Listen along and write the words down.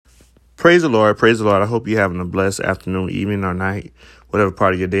Praise the Lord. Praise the Lord. I hope you're having a blessed afternoon, evening, or night. Whatever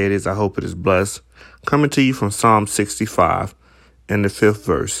part of your day it is, I hope it is blessed. Coming to you from Psalm 65 and the 5th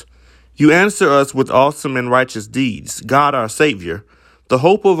verse. You answer us with awesome and righteous deeds, God our Savior, the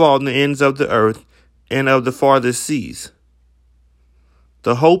hope of all the ends of the earth and of the farthest seas.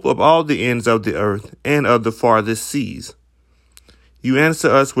 The hope of all the ends of the earth and of the farthest seas. You answer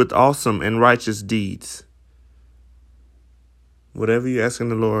us with awesome and righteous deeds. Whatever you're asking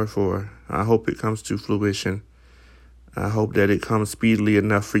the Lord for, I hope it comes to fruition. I hope that it comes speedily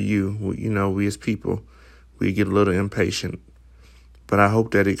enough for you. We as people, we get a little impatient. But I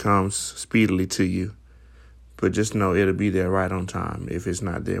hope that it comes speedily to you. But just know it'll be there right on time. If it's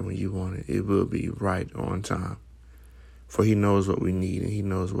not there when you want it, it will be right on time. For he knows what we need and he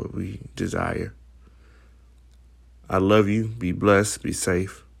knows what we desire. I love you. Be blessed. Be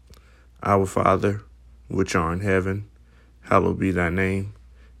safe. Our Father, which art in heaven, hallowed be thy name.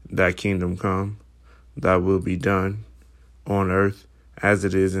 Thy kingdom come. Thy will be done on earth as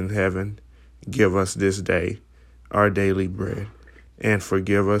it is in heaven. Give us this day our daily bread, and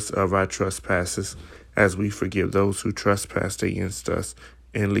forgive us of our trespasses as we forgive those who trespass against us.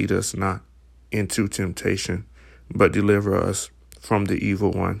 And lead us not into temptation, but deliver us from the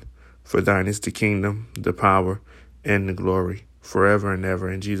evil one. For thine is the kingdom, the power, and the glory, forever and ever.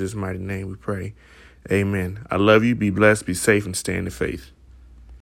 In Jesus' mighty name we pray. Amen. I love you. Be blessed, be safe, and stay in the faith.